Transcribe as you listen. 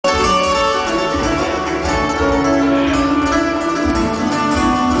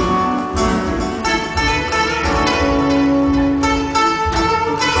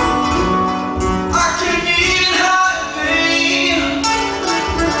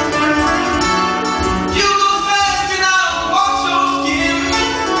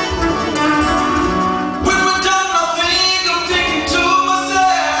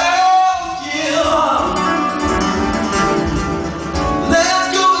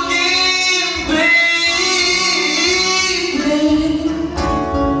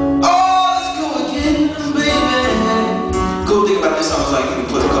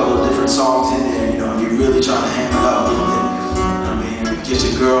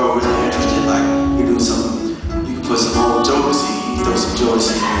girl really interested, like you do some, you can put some old Joker seed, you can throw some Joker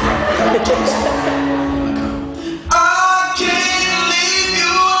seed in there. I can't leave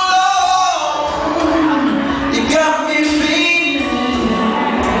you alone. You got me feeling.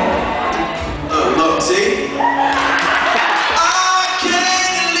 Look, see? I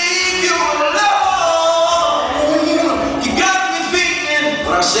can't leave you alone. You got me feeling.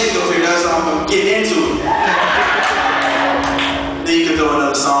 When I shake up here, that's how I'm gonna get into it. Then you can throw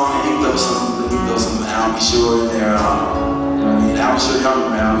another song, and you can throw some I'll Be Sure in there. You know what I mean? I'll Be Sure, y'all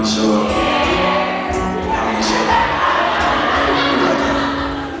remember I'll Be Sure. I'll Be Sure.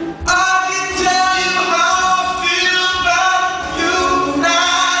 I can tell you how I feel about you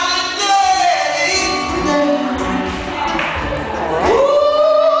night and day. Ooh,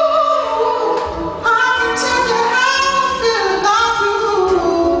 I can tell you how I feel about you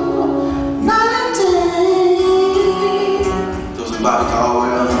night and day. Throw some Bobby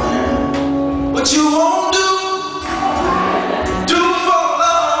Caldwell in there. What you won't do for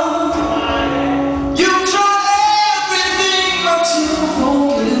love. You try everything, but you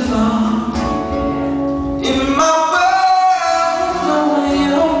won't give up. In my world, only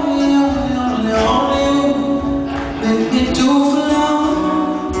you make me do for love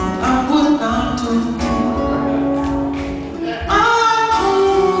I would not do. I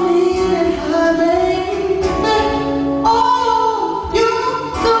can't even hurt, baby. Oh, you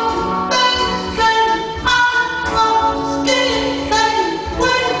know best that I was scared that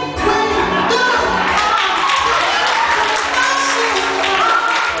when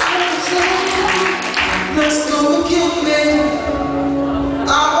let's go again, baby.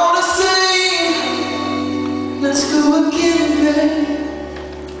 I wanna say, let's go again, baby.